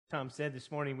Tom said this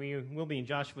morning, we will be in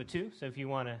Joshua 2, so if you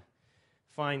want to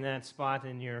find that spot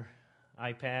in your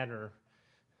iPad or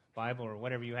Bible or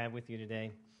whatever you have with you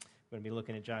today, we're going to be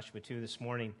looking at Joshua 2 this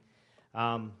morning.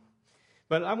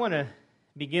 But I want to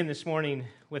begin this morning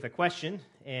with a question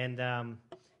and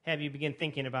have you begin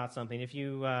thinking about something. If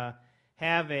you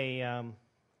have a, hang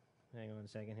on a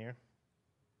second here.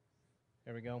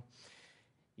 There we go.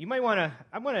 You might want to,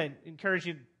 I want to encourage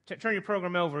you to turn your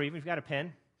program over, even if you've got a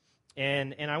pen.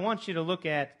 And I want you to look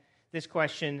at this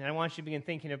question, and I want you to begin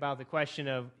thinking about the question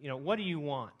of, what do you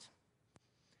want?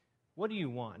 What do you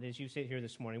want as you sit here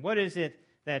this morning? What is it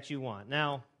that you want?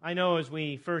 Now, I know as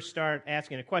we first start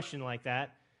asking a question like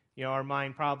that, our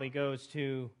mind probably goes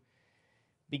to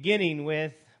beginning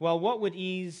with, well, what would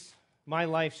ease my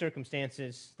life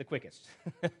circumstances the quickest?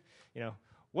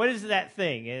 What is that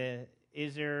thing?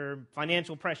 Is there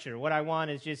financial pressure? What I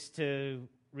want is just to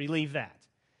relieve that.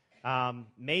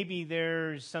 Maybe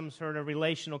there's some sort of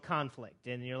relational conflict,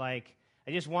 and you're like,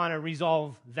 I just want to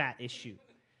resolve that issue.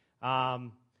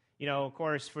 Of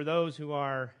course, for those who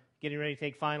are getting ready to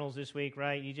take finals this week,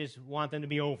 right, you just want them to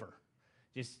be over.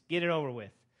 Just get it over with.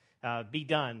 Be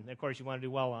done. Of course, you want to do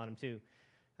well on them, too.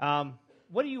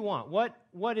 What do you want?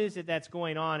 What is it that's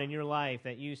going on in your life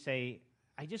that you say,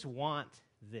 I just want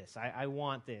this. I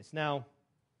want this. Now,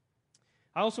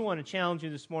 I also want to challenge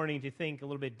you this morning to think a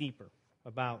little bit deeper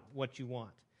about what you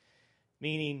want.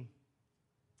 Meaning,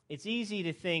 it's easy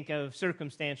to think of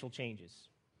circumstantial changes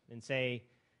and say,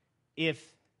 if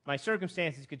my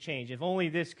circumstances could change, if only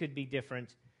this could be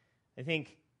different, I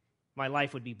think my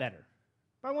life would be better.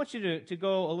 But I want you to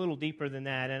go a little deeper than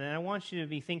that, and I want you to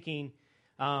be thinking,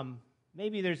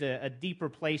 maybe there's a deeper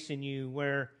place in you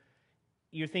where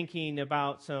you're thinking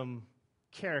about some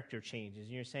character changes,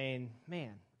 and you're saying,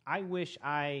 man, I wish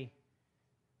I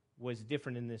was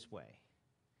different in this way.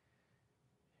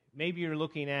 Maybe you're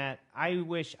looking at, I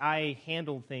wish I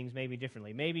handled things maybe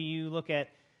differently. Maybe you look at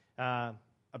a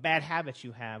bad habit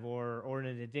you have or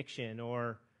an addiction,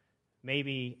 or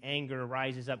maybe anger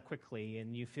rises up quickly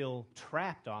and you feel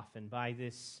trapped often by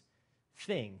this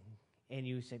thing. And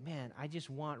you say, man, I just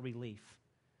want relief.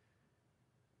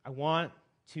 I want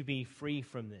to be free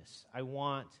from this. I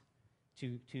want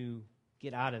to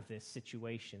get out of this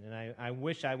situation. And I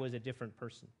wish I was a different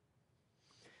person.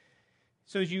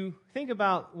 So as you think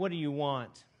about what do you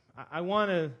want, I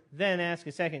want to then ask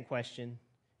a second question,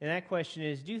 and that question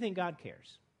is, do you think God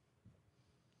cares?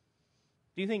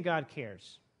 Do you think God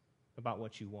cares about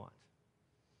what you want?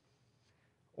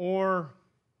 Or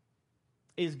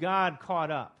is God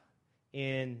caught up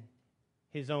in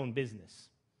his own business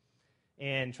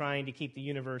and trying to keep the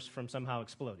universe from somehow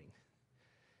exploding?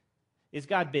 Is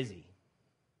God busy?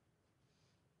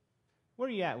 Where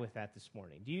are you at with that this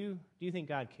morning? Do you think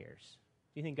God cares?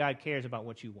 Do you think God cares about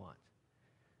what you want?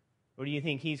 Or do you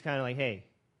think he's kind of like, hey,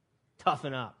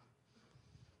 toughen up.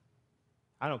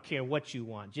 I don't care what you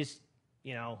want. Just,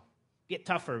 get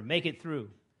tougher, make it through.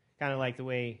 Kind of like the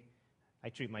way I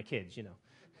treat my kids,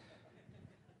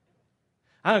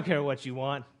 I don't care what you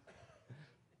want.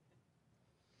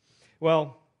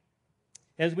 Well,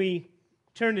 as we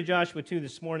turn to Joshua 2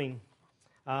 this morning,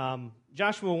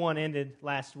 Joshua 1 ended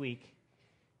last week.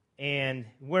 And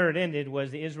where it ended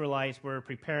was the Israelites were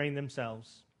preparing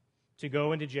themselves to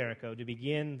go into Jericho, to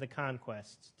begin the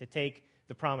conquest, to take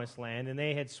the promised land. And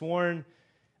they had sworn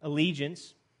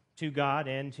allegiance to God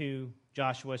and to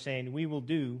Joshua, saying, we will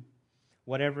do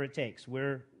whatever it takes.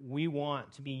 We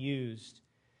want to be used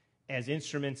as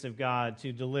instruments of God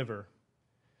to deliver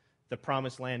the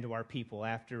promised land to our people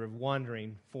after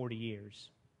wandering 40 years.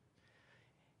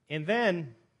 And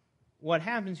then what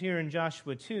happens here in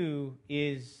Joshua 2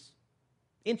 is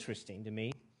interesting to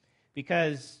me,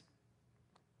 because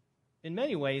in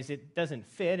many ways it doesn't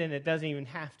fit and it doesn't even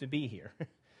have to be here.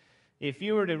 If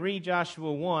you were to read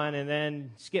Joshua 1 and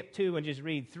then skip 2 and just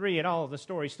read 3, the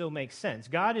story still makes sense.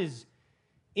 God is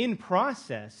in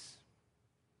process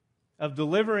of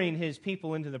delivering his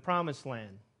people into the promised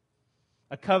land,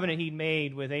 a covenant he'd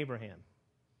made with Abraham.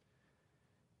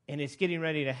 And it's getting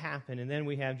ready to happen, and then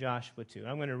we have Joshua 2.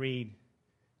 I'm going to read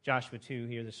Joshua 2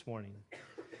 here this morning.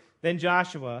 Then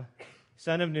Joshua,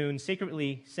 son of Nun,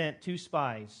 secretly sent 2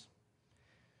 spies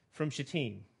from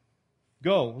Shittim.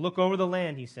 Go, look over the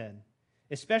land, he said,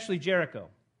 especially Jericho.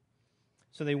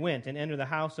 So they went and entered the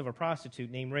house of a prostitute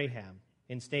named Rahab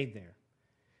and stayed there.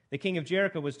 The king of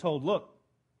Jericho was told, look,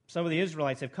 some of the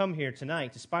Israelites have come here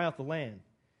tonight to spy out the land.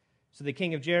 So the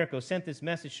king of Jericho sent this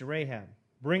message to Rahab,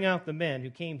 bring out the men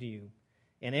who came to you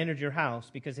and entered your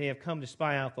house, because they have come to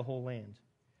spy out the whole land.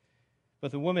 But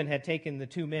the woman had taken the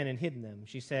 2 men and hidden them.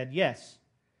 She said, yes,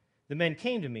 The men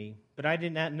came to me, but I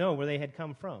did not know where they had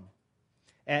come from.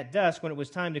 At dusk, when it was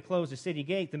time to close the city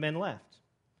gate, the men left.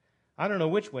 I don't know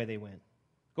which way they went.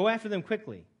 Go after them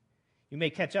quickly. You may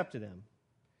catch up to them."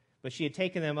 But she had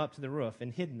taken them up to the roof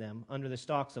and hidden them under the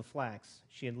stalks of flax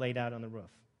she had laid out on the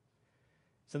roof.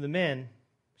 So the men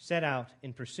set out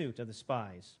in pursuit of the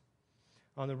spies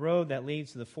on the road that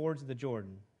leads to the fords of the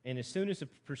Jordan. And as soon as the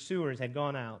pursuers had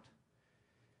gone out,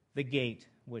 the gate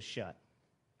was shut.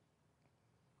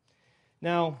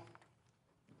 Now,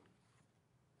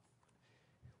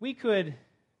 we could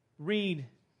read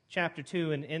chapter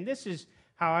 2, and this is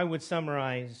how I would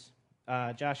summarize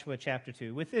Joshua chapter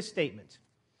 2, with this statement.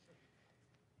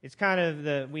 It's kind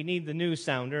of we need the news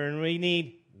sounder, and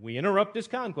we interrupt this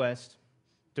conquest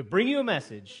to bring you a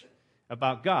message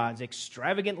about God's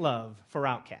extravagant love for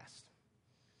outcasts.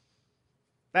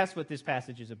 That's what this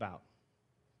passage is about.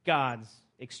 God's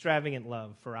extravagant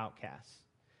love for outcasts.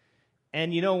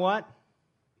 And you know what?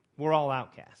 We're all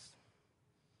outcasts.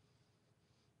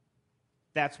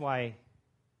 That's why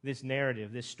this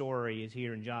narrative, this story is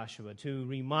here in Joshua, to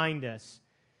remind us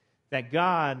that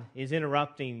God is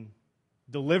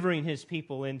delivering his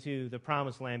people into the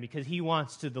promised land because he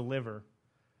wants to deliver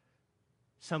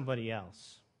somebody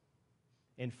else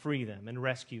and free them and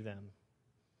rescue them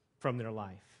from their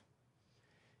life.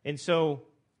 And so,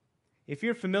 if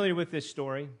you're familiar with this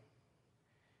story,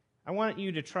 I want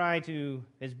you to try to,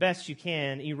 as best you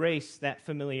can, erase that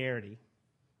familiarity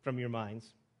from your minds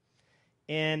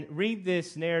and read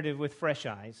this narrative with fresh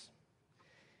eyes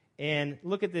and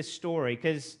look at this story,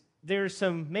 because there's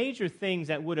some major things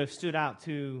that would have stood out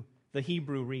to the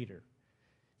Hebrew reader,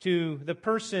 to the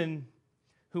person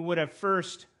who would have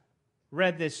first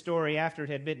read this story after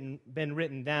it had been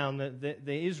written down,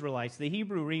 the Israelites, the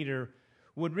Hebrew reader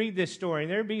would read this story,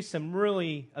 and there'd be some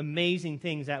really amazing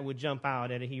things that would jump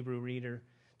out at a Hebrew reader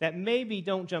that maybe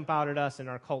don't jump out at us in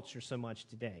our culture so much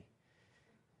today.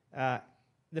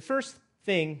 The first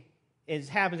thing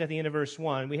happens at the end of verse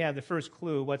 1. We have the first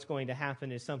clue what's going to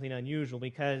happen is something unusual,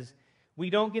 because we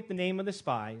don't get the name of the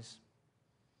spies,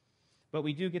 but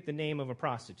we do get the name of a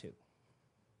prostitute.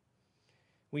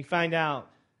 We find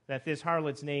out that this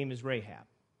harlot's name is Rahab.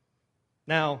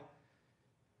 Now,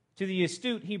 to the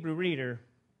astute Hebrew reader,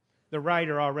 the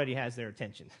writer already has their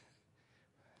attention.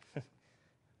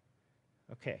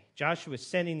 Okay, Joshua is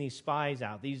sending these spies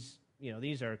out. These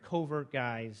are covert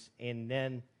guys, and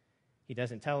then he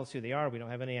doesn't tell us who they are. We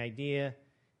don't have any idea.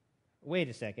 Wait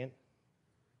a second.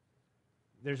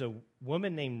 There's a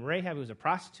woman named Rahab who's a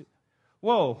prostitute.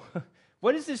 Whoa,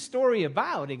 what is this story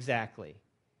about exactly?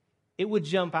 It would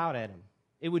jump out at him.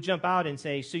 It would jump out and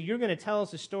say, so you're going to tell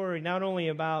us a story not only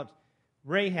about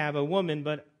Rahab, a woman,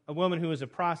 but a woman who is a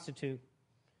prostitute,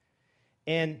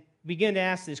 and begin to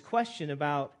ask this question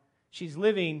about she's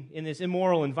living in this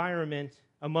immoral environment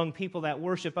among people that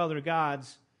worship other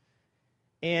gods,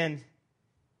 and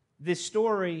this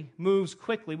story moves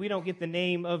quickly. We don't get the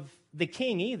name of the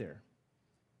king either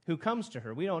who comes to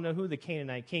her. We don't know who the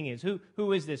Canaanite king is.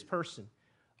 Who is this person?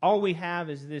 All we have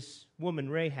is this woman,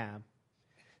 Rahab.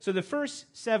 So the first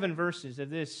 7 verses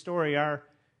of this story are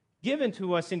given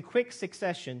to us in quick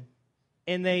succession,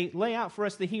 and they lay out for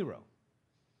us the hero.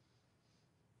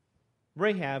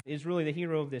 Rahab is really the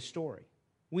hero of this story.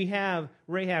 We have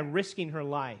Rahab risking her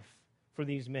life for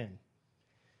these men.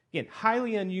 Again,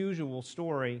 highly unusual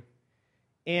story,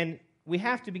 and we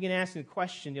have to begin asking the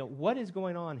question, what is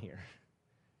going on here?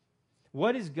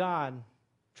 What is God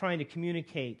trying to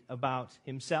communicate about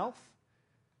himself?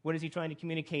 What is he trying to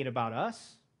communicate about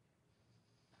us?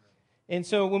 And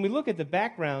so when we look at the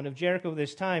background of Jericho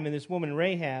this time and this woman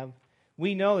Rahab,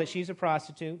 we know that she's a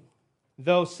prostitute,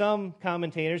 though some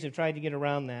commentators have tried to get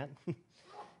around that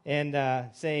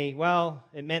and say, well,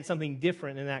 it meant something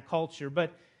different in that culture.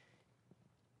 But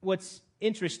what's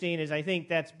interesting is I think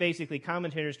that's basically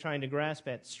commentators trying to grasp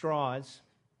at straws,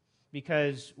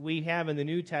 because we have in the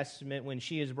New Testament, when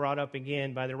she is brought up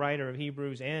again by the writer of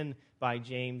Hebrews and by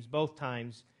James, both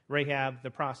times, Rahab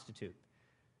the prostitute.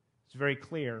 It's very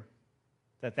clear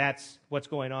that that's what's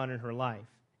going on in her life.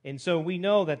 And so we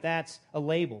know that that's a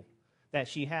label that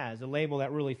she has, a label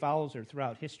that really follows her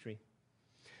throughout history.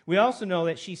 We also know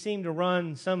that she seemed to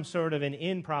run some sort of an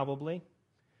inn, probably,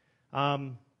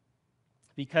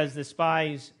 because the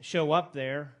spies show up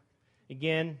there.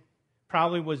 Again,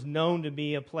 probably was known to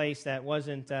be a place that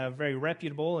wasn't very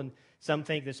reputable, and some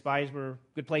think the spies were a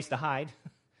good place to hide.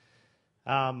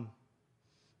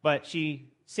 But she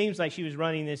seems like she was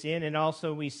running this inn, and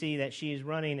also we see that she is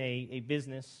running a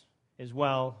business as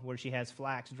well, where she has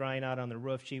flax drying out on the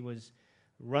roof. She was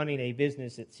running a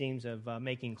business, it seems, of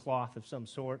making cloth of some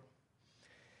sort.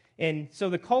 And so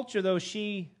the culture, though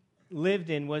she lived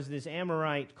in was this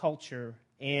Amorite culture,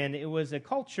 and it was a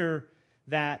culture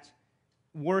that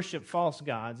worshiped false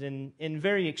gods in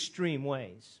very extreme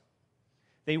ways.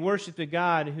 They worshiped a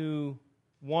God who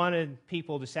wanted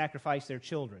people to sacrifice their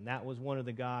children. That was one of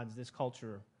the gods this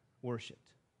culture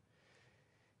worshipped.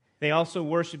 They also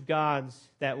worshiped gods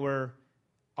that were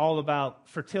all about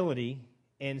fertility,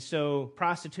 and so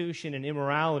prostitution and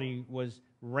immorality was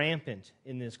rampant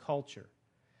in this culture.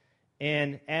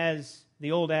 And as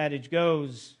the old adage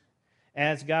goes,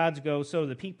 as gods go, so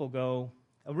the people go,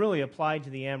 really applied to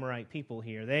the Amorite people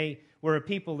here. They were a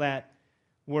people that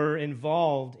were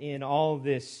involved in all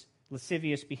this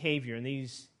lascivious behavior, and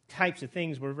these types of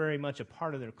things were very much a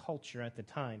part of their culture at the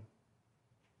time.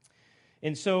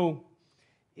 And so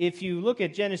if you look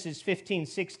at Genesis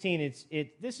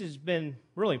 15:16, this has been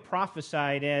really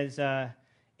prophesied as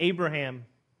Abraham,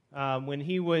 when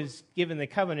he was given the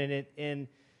covenant, and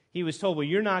he was told, well,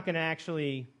 you're not going to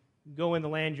actually go in the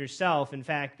land yourself. In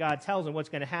fact, God tells him what's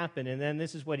going to happen, and then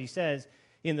this is what he says,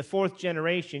 in the 4th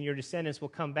generation, your descendants will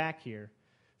come back here,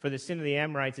 for the sin of the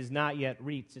Amorites has not yet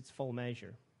reached its full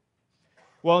measure.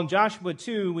 Well, in Joshua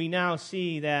 2, we now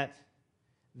see that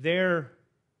their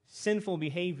sinful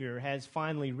behavior has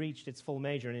finally reached its full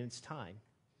measure, and it's time.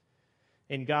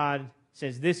 And God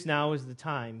says this now is the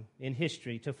time in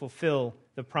history to fulfill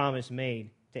the promise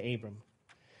made to Abram.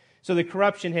 So the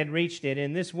corruption had reached it,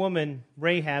 and this woman,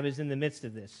 Rahab, is in the midst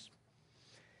of this.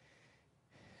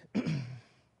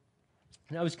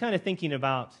 And I was kind of thinking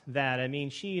about that. I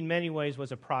mean, she in many ways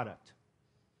was a product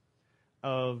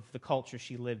of the culture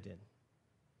she lived in.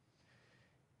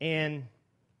 And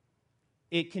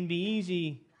it can be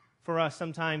easy for us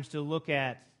sometimes to look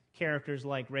at characters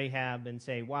like Rahab and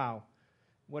say, wow,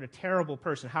 what a terrible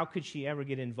person. How could she ever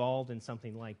get involved in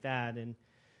something like that?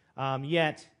 And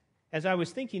yet, as I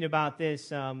was thinking about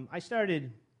this, I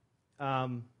started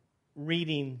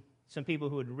reading some people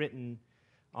who had written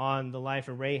on the life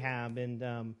of Rahab.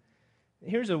 And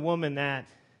here's a woman that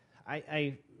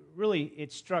I really,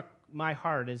 it struck my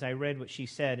heart as I read what she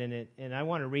said in it. And I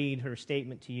want to read her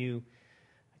statement to you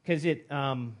because it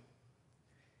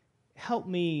helped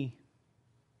me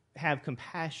have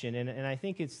compassion. And I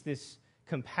think it's this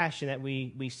compassion that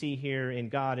we see here in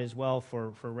God as well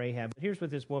for Rahab. Here's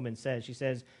what this woman says. She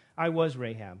says, I was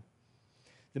Rahab,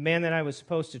 the man that I was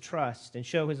supposed to trust and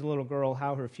show his little girl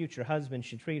how her future husband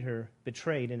should treat her,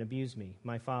 betrayed and abused me,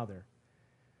 my father.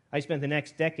 I spent the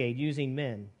next decade using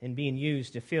men and being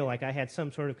used to feel like I had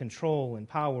some sort of control and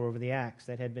power over the acts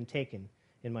that had been taken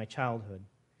in my childhood.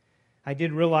 I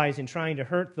did realize in trying to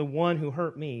hurt the one who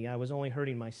hurt me, I was only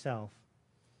hurting myself.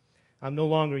 I'm no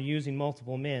longer using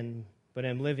multiple men, but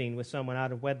am living with someone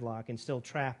out of wedlock and still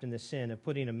trapped in the sin of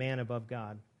putting a man above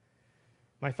God.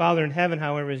 My Father in heaven,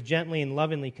 however, is gently and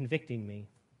lovingly convicting me,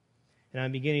 and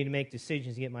I'm beginning to make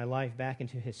decisions to get my life back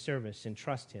into his service and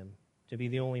trust him to be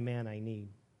the only man I need.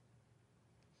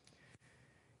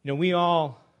 You know, we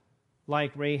all,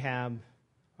 like Rahab,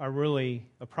 are really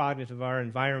a product of our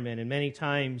environment, and many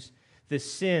times the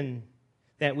sin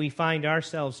that we find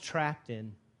ourselves trapped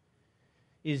in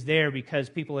is there because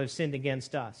people have sinned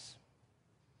against us.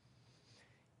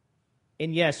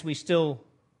 And yes, we still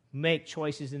make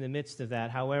choices in the midst of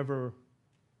that. However,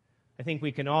 I think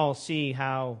we can all see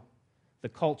how the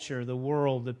culture, the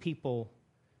world, the people,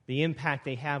 the impact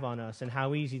they have on us and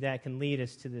how easy that can lead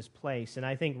us to this place. And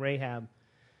I think Rahab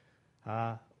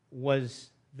was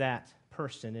that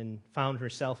person and found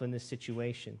herself in this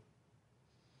situation.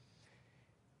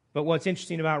 But what's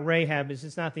interesting about Rahab is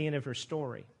it's not the end of her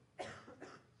story.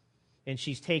 And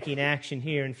she's taking action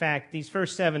here. In fact, these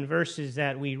first 7 verses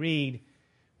that we read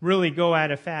really go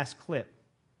at a fast clip.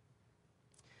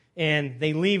 And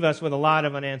they leave us with a lot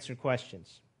of unanswered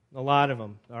questions. A lot of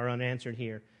them are unanswered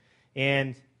here.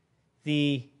 And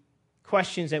the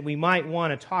questions that we might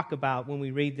want to talk about when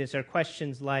we read this are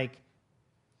questions like,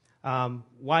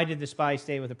 why did the spy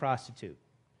stay with a prostitute?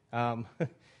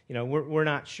 We're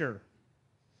not sure.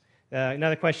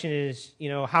 Another question is,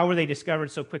 how were they discovered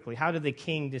so quickly? How did the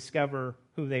king discover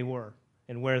who they were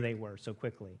and where they were so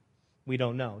quickly? We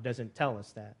don't know. It doesn't tell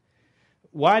us that.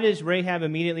 Why does Rahab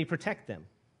immediately protect them?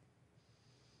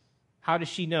 How does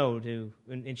she know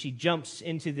and she jumps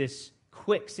into this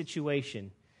quick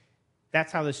situation.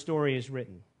 That's how the story is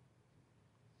written.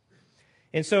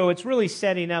 And so it's really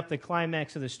setting up the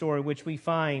climax of the story, which we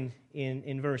find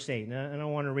in verse 8. And I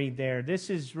don't want to read there. This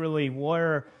is really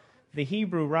where the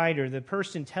Hebrew writer, the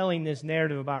person telling this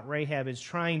narrative about Rahab, is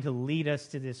trying to lead us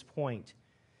to this point.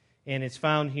 And it's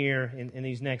found here in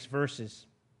these next verses.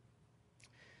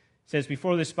 It says,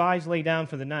 before the spies lay down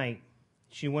for the night,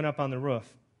 she went up on the roof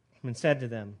and said to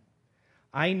them,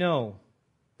 I know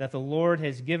that the Lord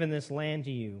has given this land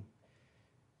to you,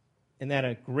 and that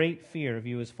a great fear of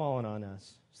you has fallen on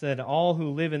us, so that all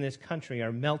who live in this country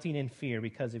are melting in fear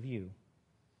because of you.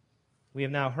 We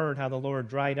have now heard how the Lord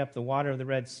dried up the water of the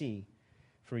Red Sea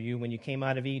for you when you came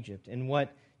out of Egypt, and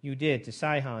what you did to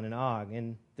Sihon and Og,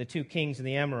 and the 2 kings of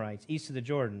the Amorites, east of the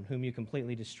Jordan, whom you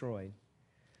completely destroyed.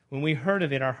 When we heard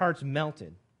of it, our hearts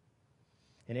melted,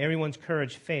 and everyone's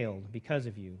courage failed because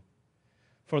of you.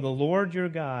 For the Lord your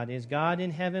God is God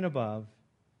in heaven above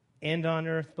and on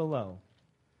earth below.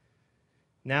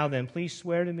 Now then, please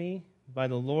swear to me by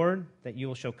the Lord that you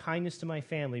will show kindness to my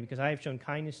family, because I have shown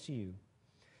kindness to you.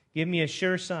 Give me a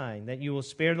sure sign that you will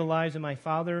spare the lives of my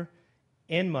father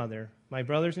and mother, my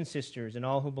brothers and sisters, and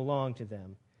all who belong to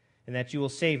them, and that you will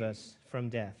save us from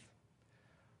death.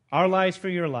 Our lives for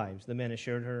your lives, the men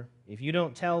assured her. If you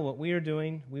don't tell what we are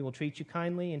doing, we will treat you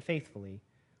kindly and faithfully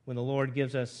when the Lord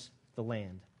gives us the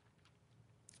land.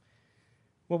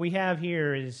 What we have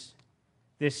here is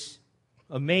this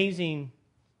amazing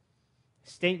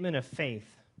statement of faith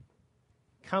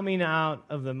coming out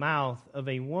of the mouth of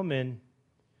a woman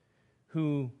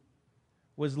who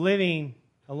was living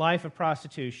a life of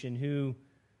prostitution, who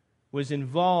was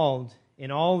involved in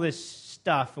all this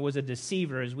stuff, was a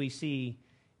deceiver, as we see,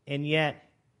 and yet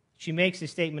she makes a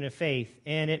statement of faith,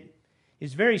 and it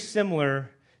is very similar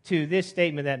to this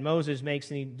statement that Moses makes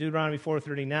in Deuteronomy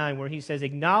 4:39, where he says,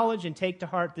 "Acknowledge and take to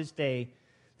heart this day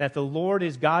that the Lord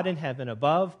is God in heaven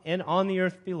above and on the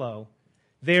earth below.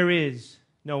 There is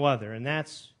no other." And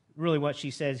that's really what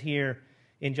she says here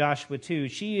in Joshua 2.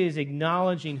 She is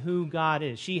acknowledging who God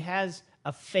is. She has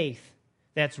a faith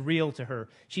that's real to her.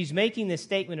 She's making this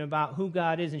statement about who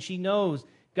God is, and she knows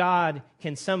God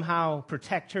can somehow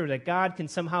protect her, that God can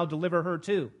somehow deliver her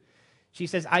too. She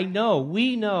says,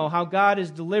 we know how God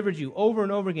has delivered you over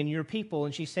and over again, your people.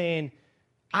 And she's saying,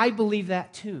 I believe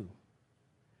that too.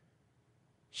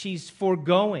 She's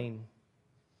foregoing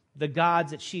the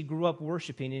gods that she grew up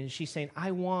worshiping, and she's saying,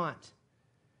 I want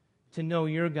to know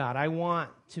your God. I want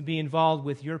to be involved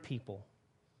with your people.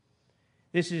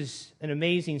 This is an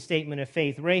amazing statement of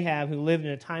faith. Rahab, who lived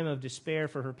in a time of despair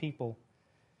for her people,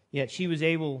 yet she was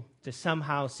able to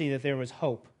somehow see that there was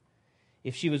hope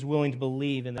if she was willing to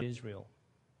believe in Israel.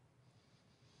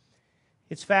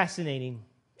 It's fascinating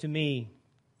to me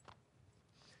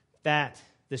that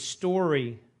the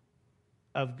story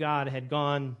of God had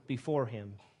gone before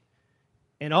him,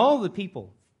 and all the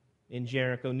people in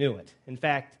Jericho knew it. In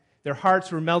fact, their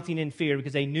hearts were melting in fear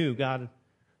because they knew God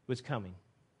was coming.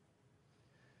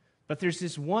 But there's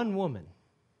this one woman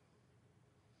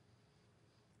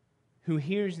who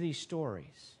hears these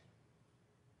stories,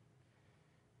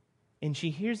 and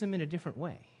she hears them in a different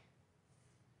way.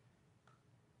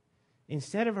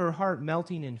 Instead of her heart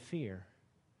melting in fear,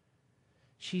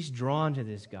 she's drawn to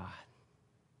this God.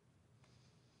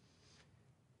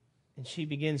 And she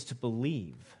begins to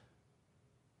believe.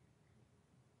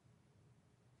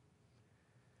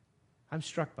 I'm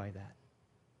struck by that.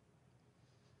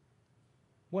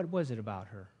 What was it about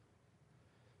her?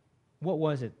 What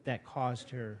was it that caused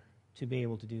her to be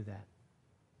able to do that?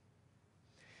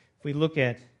 If we look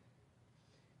at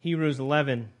Hebrews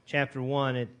 11, chapter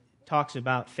 1, it talks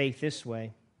about faith this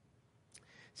way.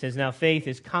 It says, now faith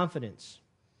is confidence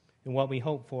in what we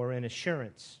hope for and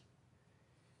assurance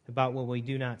about what we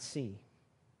do not see.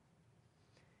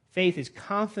 Faith is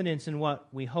confidence in what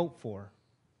we hope for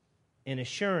and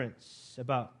assurance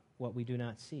about what we do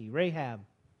not see. Rahab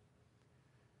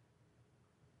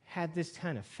had this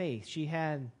kind of faith. She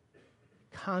had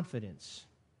confidence.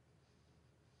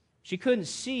 She couldn't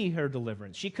see her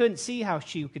deliverance. She couldn't see how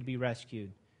she could be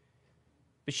rescued.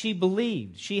 But she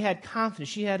believed. She had confidence.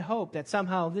 She had hope that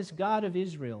somehow this God of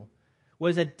Israel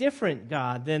was a different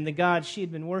God than the God she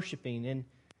had been worshiping. And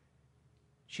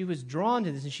she was drawn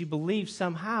to this, and she believed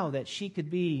somehow that she could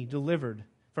be delivered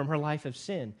from her life of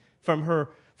sin,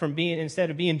 from being, instead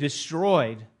of being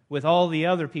destroyed with all the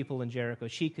other people in Jericho,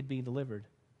 she could be delivered.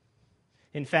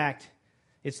 In fact,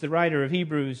 it's the writer of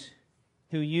Hebrews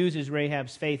who uses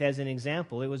Rahab's faith as an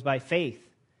example. It was by faith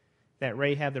that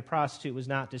Rahab the prostitute was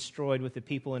not destroyed with the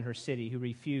people in her city who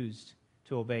refused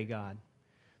to obey God,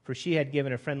 for she had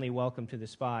given a friendly welcome to the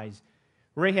spies.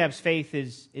 Rahab's faith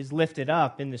is lifted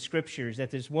up in the Scriptures,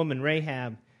 that this woman,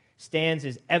 Rahab, stands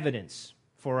as evidence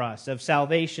for us of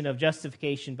salvation, of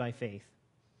justification by faith.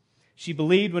 She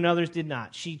believed when others did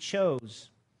not. She chose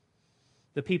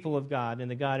the people of God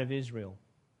and the God of Israel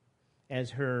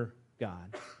as her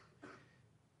God.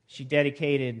 She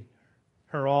dedicated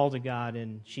her all to God,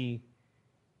 and she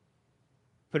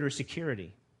put her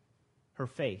security, her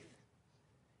faith,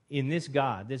 in this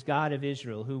God of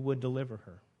Israel who would deliver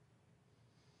her.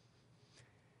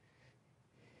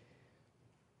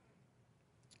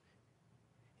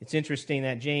 It's interesting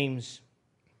that James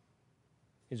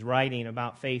is writing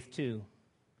about faith too.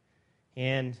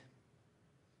 And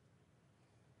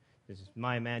this is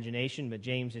my imagination, but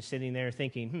James is sitting there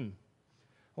thinking,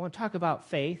 I want to talk about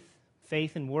faith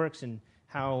and works, and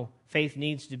how faith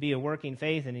needs to be a working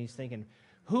faith. And he's thinking,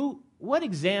 what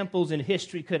examples in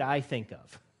history could I think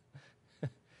of?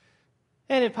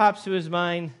 And it pops to his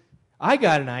mind, I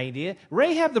got an idea.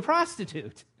 Rahab the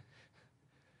prostitute.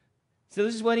 So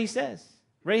this is what he says.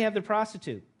 Rahab the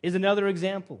prostitute is another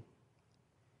example.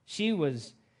 She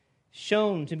was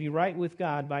shown to be right with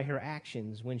God by her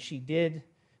actions when she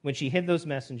hid those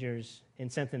messengers and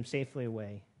sent them safely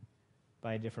away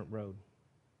by a different road.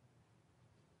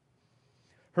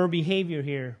 Her behavior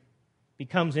here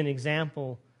becomes an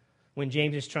example when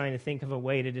James is trying to think of a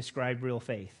way to describe real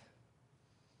faith.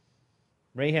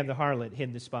 Rahab the harlot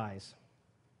hid the spies.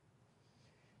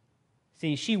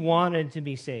 See, she wanted to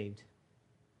be saved.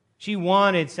 She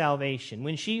wanted salvation.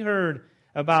 When she heard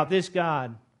about this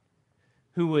God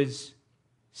who was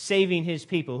saving his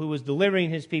people, who was delivering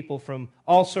his people from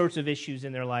all sorts of issues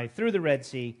in their life through the Red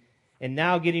Sea, and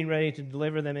now getting ready to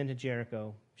deliver them into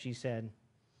Jericho, she said,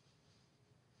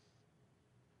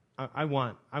 I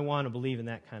want to believe in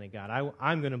that kind of God.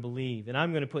 I'm going to believe, and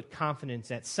I'm going to put confidence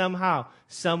that somehow,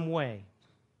 some way,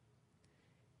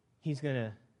 he's going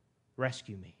to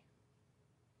rescue me.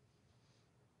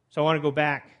 So I want to go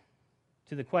back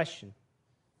to the question,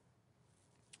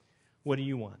 what do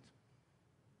you want?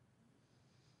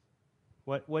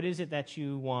 What is it that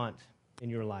you want in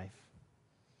your life?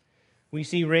 We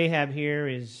see Rahab here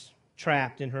is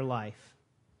trapped in her life.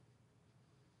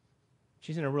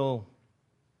 She's in a real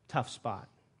tough spot.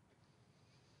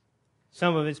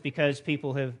 Some of it's because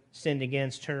people have sinned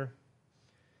against her.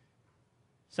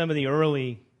 Some of the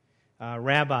early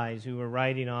rabbis who were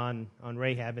writing on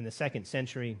Rahab in the 2nd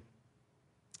century,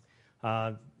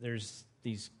 there's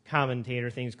these commentator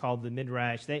things called the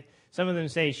Midrash. Some of them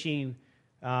say she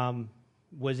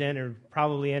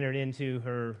probably entered into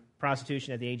her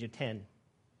prostitution at the age of 10.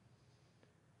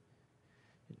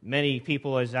 Many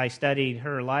people, as I studied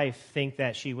her life, think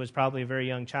that she was probably a very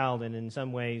young child, and in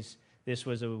some ways this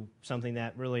was something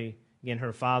that really, again,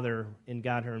 her father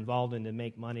got her involved in to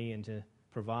make money and to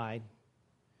provide.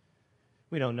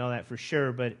 We don't know that for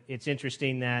sure, but it's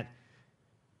interesting that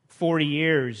 40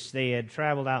 years they had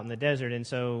traveled out in the desert, and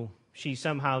so she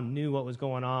somehow knew what was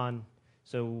going on.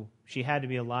 So she had to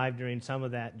be alive during some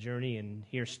of that journey and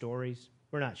hear stories.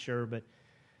 We're not sure, but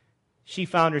she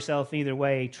found herself either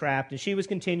way trapped, and she was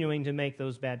continuing to make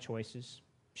those bad choices.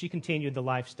 She continued the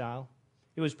lifestyle.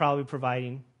 It was probably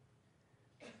providing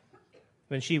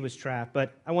when she was trapped.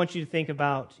 But I want you to think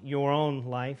about your own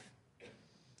life.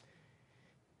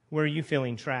 Where are you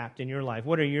feeling trapped in your life?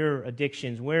 What are your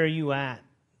addictions? Where are you at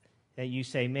that you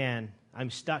say, man, I'm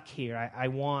stuck here. I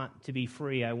want to be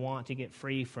free. I want to get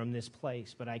free from this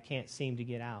place, but I can't seem to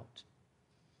get out.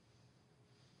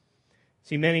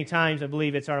 See, many times I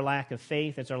believe it's our lack of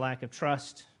faith, it's our lack of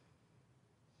trust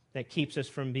that keeps us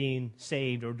from being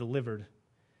saved or delivered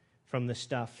from the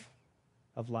stuff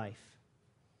of life.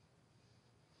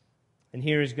 And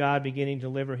here is God beginning to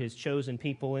deliver his chosen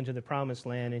people into the promised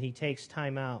land, and he takes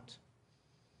time out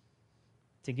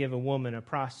to give a woman, a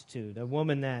prostitute, a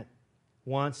woman that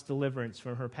wants deliverance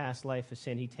from her past life of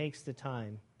sin. He takes the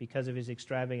time, because of his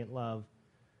extravagant love,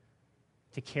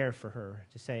 to care for her,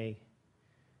 to say,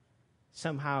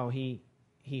 somehow he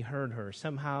heard her.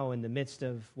 Somehow in the midst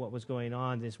of what was going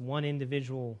on, this one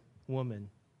individual woman,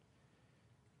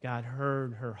 God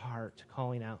heard her heart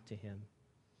calling out to him,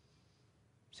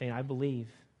 saying, I believe,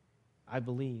 I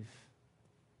believe.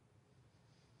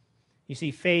 You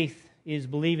see, faith is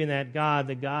believing that God,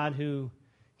 the God who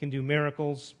can do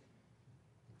miracles,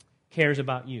 cares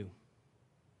about you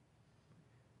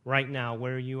right now,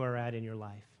 where you are at in your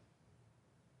life.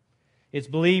 It's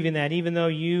believing that even though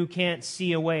you can't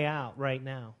see a way out right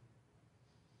now,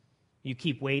 you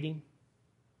keep waiting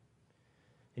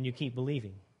and you keep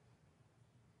believing.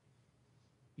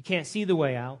 You can't see the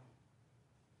way out,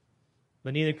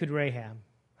 but neither could Rahab.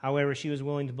 However, she was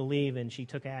willing to believe, and she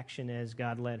took action as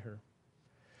God led her.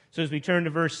 So as we turn to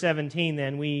verse 17,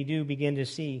 then, we do begin to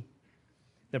see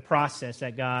the process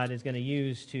that God is going to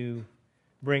use to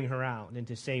bring her out and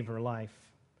to save her life.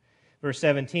 Verse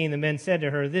 17, the men said to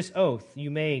her, this oath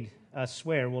you made us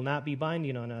swear will not be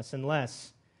binding on us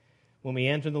unless, when we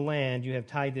enter the land, you have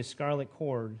tied this scarlet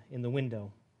cord in the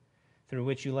window through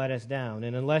which you let us down,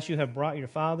 and unless you have brought your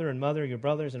father and mother, your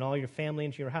brothers, and all your family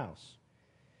into your house.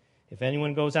 If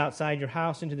anyone goes outside your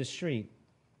house into the street,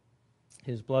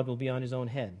 his blood will be on his own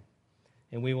head,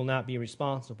 and we will not be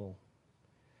responsible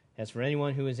As for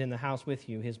anyone who is in the house with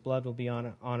you, his blood will be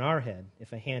on our head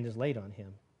if a hand is laid on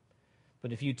him.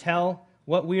 But if you tell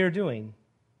what we are doing,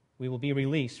 we will be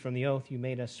released from the oath you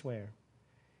made us swear."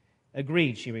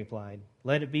 "Agreed," she replied.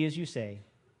 "Let it be as you say."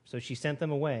 So she sent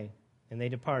them away, and they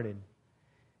departed,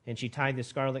 and she tied the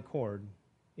scarlet cord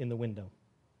in the window.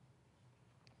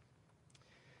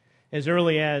 As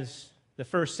early as the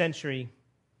first century,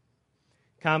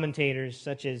 commentators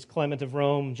such as Clement of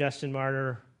Rome, Justin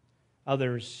Martyr,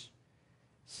 others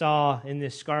saw in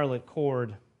this scarlet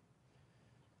cord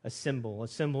a symbol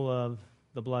of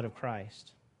the blood of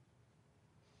Christ.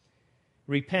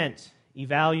 Repent,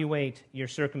 evaluate your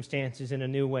circumstances in a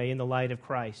new way in the light of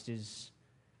Christ is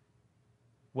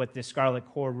what this scarlet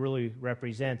cord really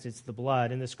represents. It's the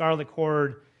blood. And the scarlet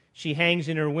cord she hangs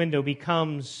in her window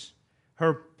becomes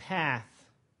her path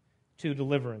to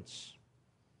deliverance.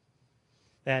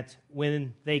 That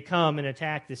when they come and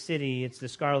attack the city, it's the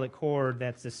scarlet cord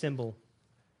that's the symbol.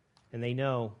 And they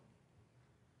know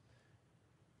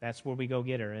that's where we go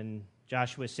get her. And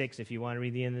Joshua 6, if you want to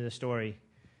read the end of the story,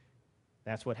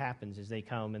 that's what happens is they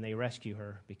come and they rescue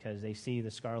her because they see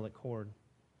the scarlet cord.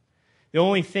 The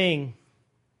only thing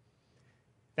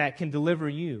that can deliver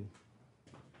you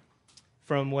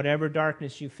from whatever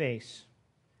darkness you face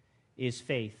is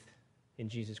faith in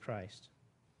Jesus Christ.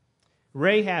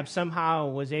 Rahab somehow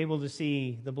was able to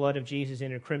see the blood of Jesus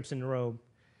in her crimson robe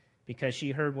because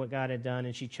she heard what God had done,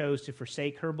 and she chose to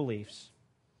forsake her beliefs,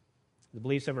 the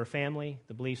beliefs of her family,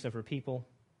 the beliefs of her people,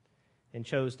 and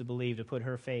chose to believe, to put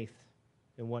her faith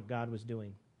in what God was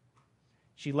doing.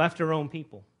 She left her own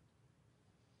people,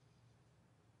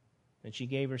 and she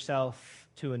gave herself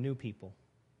to a new people.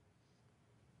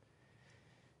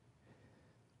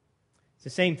 It's the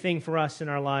same thing for us in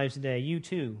our lives today. You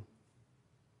too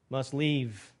must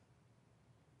leave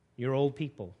your old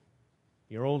people,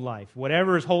 your old life,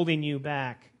 whatever is holding you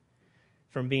back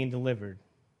from being delivered.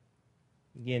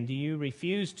 Again, do you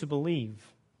refuse to believe?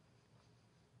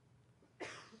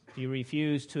 Do you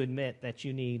refuse to admit that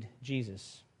you need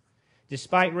Jesus?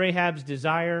 Despite Rahab's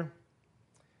desire,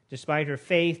 despite her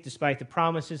faith, despite the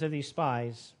promises of these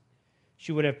spies,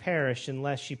 she would have perished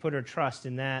unless she put her trust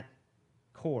in that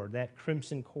cord, that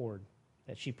crimson cord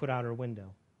that she put out her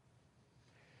window.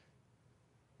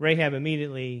 Rahab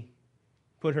immediately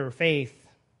put her faith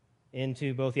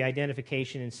into both the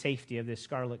identification and safety of this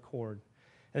scarlet cord.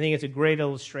 I think it's a great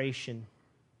illustration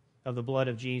of the blood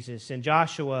of Jesus. And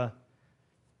Joshua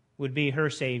would be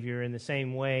her Savior in the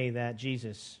same way that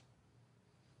Jesus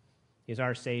is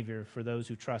our Savior for those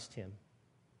who trust Him.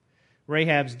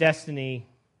 Rahab's destiny,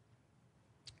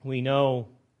 we know,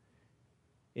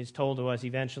 is told to us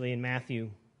eventually in Matthew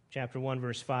chapter 1,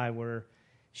 verse 5, where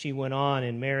she went on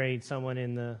and married someone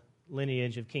in the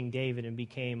lineage of King David and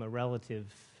became a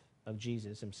relative of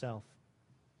Jesus himself.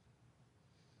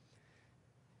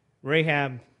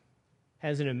 Rahab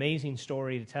has an amazing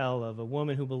story to tell of a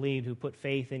woman who believed, who put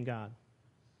faith in God,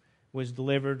 was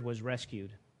delivered, was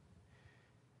rescued.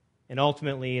 And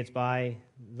ultimately, it's by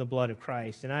the blood of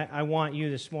Christ. And I want you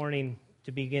this morning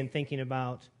to begin thinking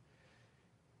about,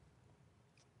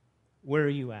 where are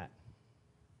you at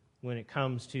when it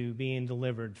comes to being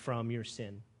delivered from your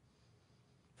sin,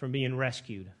 from being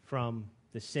rescued from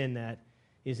the sin that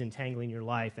is entangling your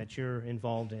life, that you're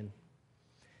involved in?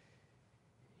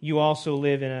 You also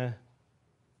live in a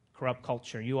corrupt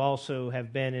culture. You also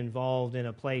have been involved in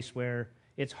a place where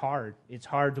it's hard. It's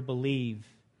hard to believe.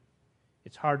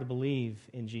 It's hard to believe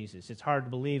in Jesus. It's hard to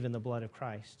believe in the blood of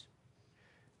Christ.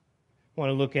 I want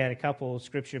to look at a couple of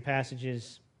scripture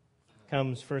passages.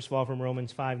 Comes first of all from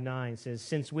Romans 5:9. It says,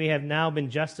 "Since we have now been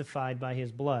justified by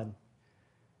His blood,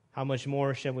 how much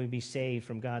more shall we be saved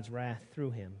from God's wrath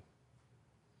through Him?"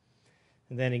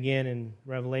 And then again in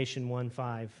Revelation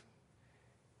 1:5.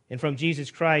 "And from Jesus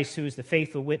Christ, who is the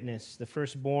faithful witness, the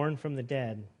firstborn from the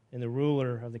dead, and the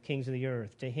ruler of the kings of the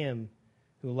earth, to Him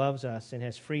who loves us and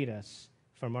has freed us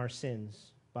from our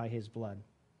sins by His blood."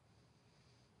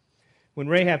 When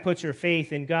Rahab puts her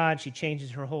faith in God, she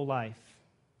changes her whole life.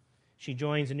 She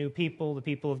joins a new people, the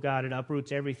people of God. It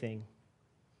uproots everything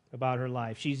about her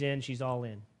life. She's in, she's all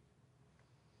in.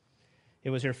 It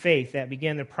was her faith that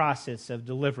began the process of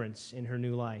deliverance in her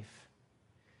new life.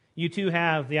 You too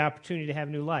have the opportunity to have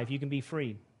new life. You can be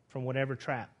freed from whatever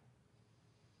trap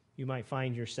you might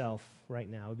find yourself right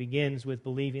now. It begins with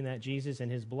believing that Jesus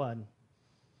and His blood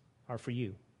are for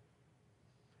you.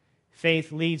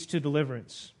 Faith leads to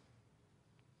deliverance,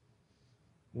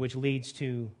 which leads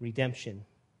to redemption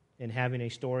and having a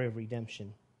story of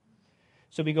redemption.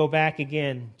 So we go back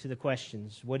again to the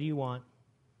questions. What do you want?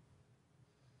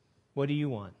 What do you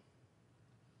want?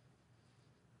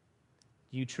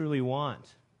 Do you truly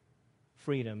want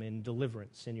freedom and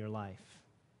deliverance in your life?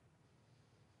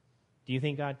 Do you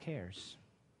think God cares?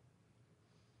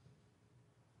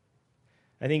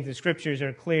 I think the Scriptures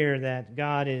are clear that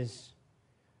God is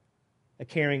a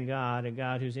caring God, a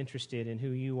God who's interested in who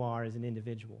you are as an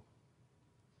individual.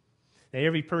 That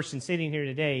every person sitting here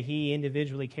today, He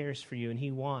individually cares for you, and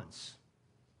He wants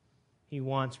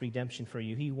redemption for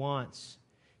you. He wants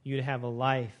you to have a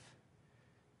life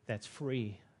that's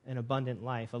free, an abundant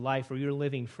life, a life where you're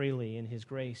living freely in His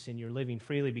grace, and you're living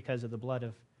freely because of the blood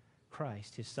of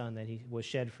Christ, His Son, that He was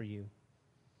shed for you.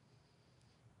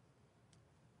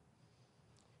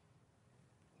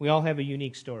 We all have a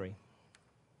unique story.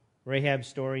 Rahab's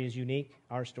story is unique.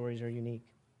 Our stories are unique.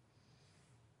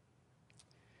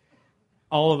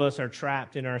 All of us are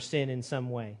trapped in our sin in some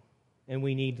way, and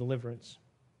we need deliverance.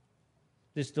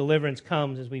 This deliverance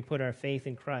comes as we put our faith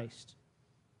in Christ.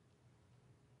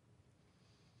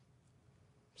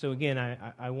 So again,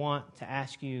 I want to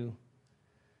ask you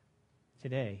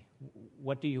today,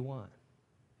 what do you want?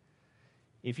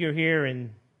 If you're here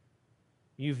and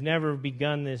you've never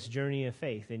begun this journey of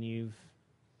faith, and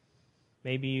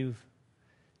maybe you've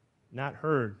not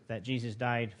heard that Jesus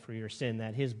died for your sin,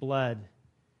 that His blood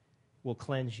will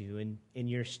cleanse you, and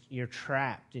you're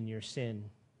trapped in your sin,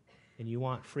 and you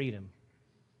want freedom.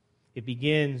 It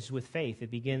begins with faith. It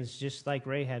begins just like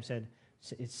Rahab said.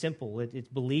 It's simple. It's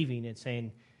believing. It's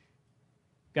saying,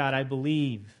 God, I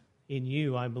believe in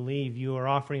you. I believe you are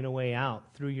offering a way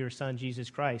out through your Son, Jesus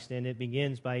Christ. And it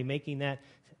begins by making that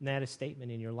a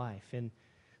statement in your life and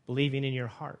believing in your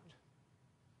heart.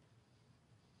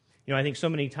 You know, I think so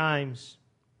many times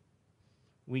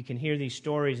we can hear these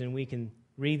stories and we can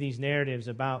read these narratives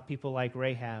about people like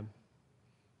Rahab,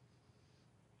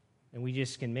 and we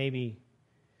just can maybe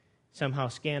somehow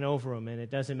scan over them, and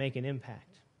it doesn't make an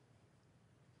impact.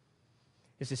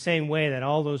 It's the same way that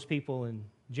all those people in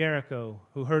Jericho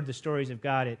who heard the stories of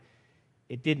God,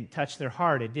 it didn't touch their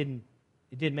heart. It didn't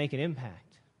make an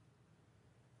impact.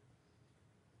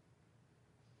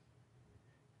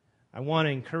 I want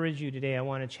to encourage you today. I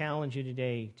want to challenge you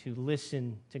today to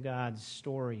listen to God's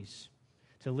stories,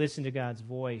 to listen to God's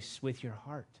voice with your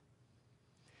heart.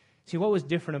 See, what was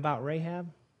different about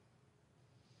Rahab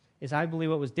is I believe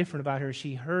what was different about her,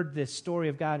 she heard this story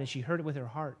of God and she heard it with her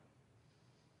heart.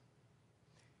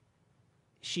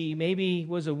 She maybe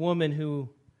was a woman who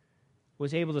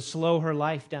was able to slow her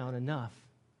life down enough.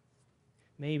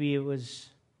 Maybe it was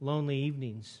lonely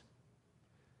evenings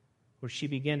where she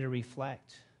began to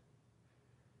reflect.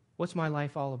 What's my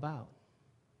life all about?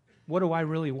 What do I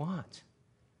really want?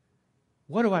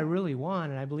 What do I really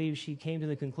want? And I believe she came to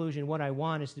the conclusion, what I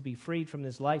want is to be freed from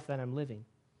this life that I'm living.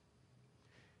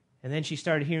 And then she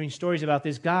started hearing stories about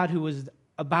this God who was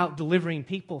about delivering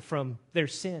people from their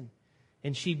sin.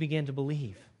 And she began to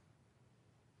believe.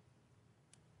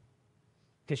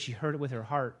 Because she heard it with her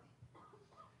heart.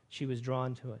 She was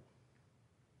drawn to it.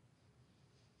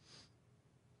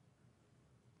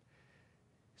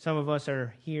 Some of us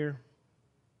are here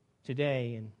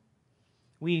today, and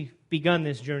we've begun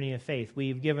this journey of faith.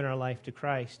 We've given our life to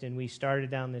Christ, and we started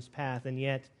down this path, and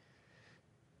yet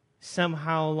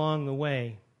somehow along the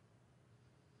way,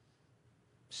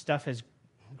 stuff has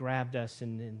grabbed us,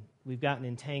 and we've gotten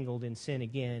entangled in sin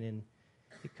again. And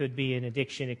it could be an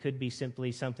addiction. It could be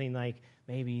simply something like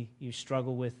maybe you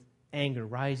struggle with anger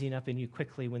rising up in you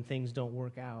quickly when things don't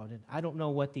work out. And I don't know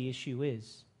what the issue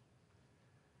is.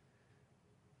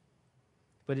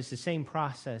 But it's the same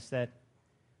process that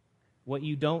what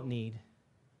you don't need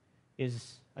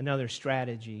is another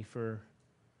strategy for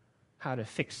how to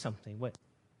fix something.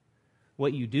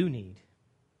 What you do need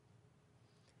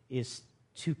is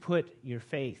to put your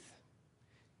faith,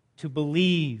 to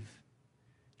believe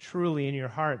truly in your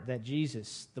heart that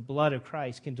Jesus, the blood of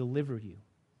Christ, can deliver you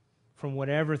from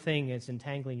whatever thing is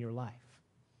entangling your life.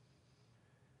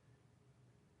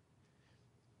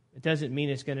 It doesn't mean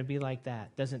it's going to be like that.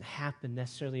 It doesn't happen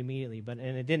necessarily immediately, and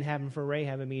it didn't happen for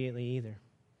Rahab immediately either.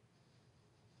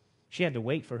 She had to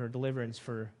wait for her deliverance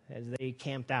as they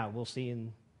camped out. We'll see, and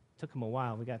it took them a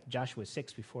while. We got Joshua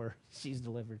 6 before she's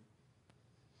delivered.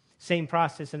 Same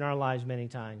process in our lives many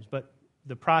times, but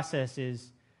the process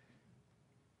is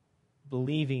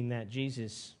believing that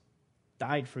Jesus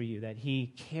died for you, that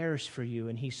He cares for you,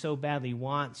 and He so badly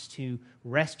wants to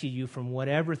rescue you from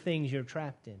whatever things you're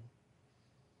trapped in.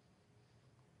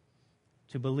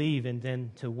 To believe and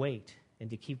then to wait and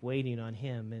to keep waiting on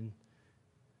Him. And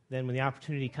then when the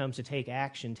opportunity comes to take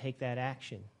action, take that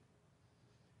action.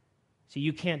 See,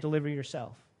 you can't deliver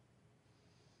yourself.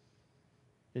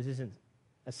 This isn't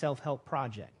a self-help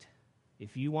project.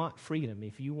 If you want freedom,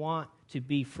 if you want to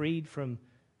be freed from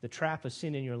the trap of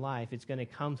sin in your life, it's going to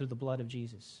come through the blood of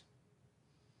Jesus.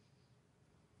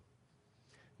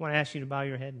 I want to ask you to bow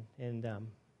your head, and I'm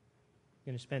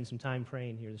going to spend some time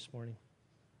praying here this morning.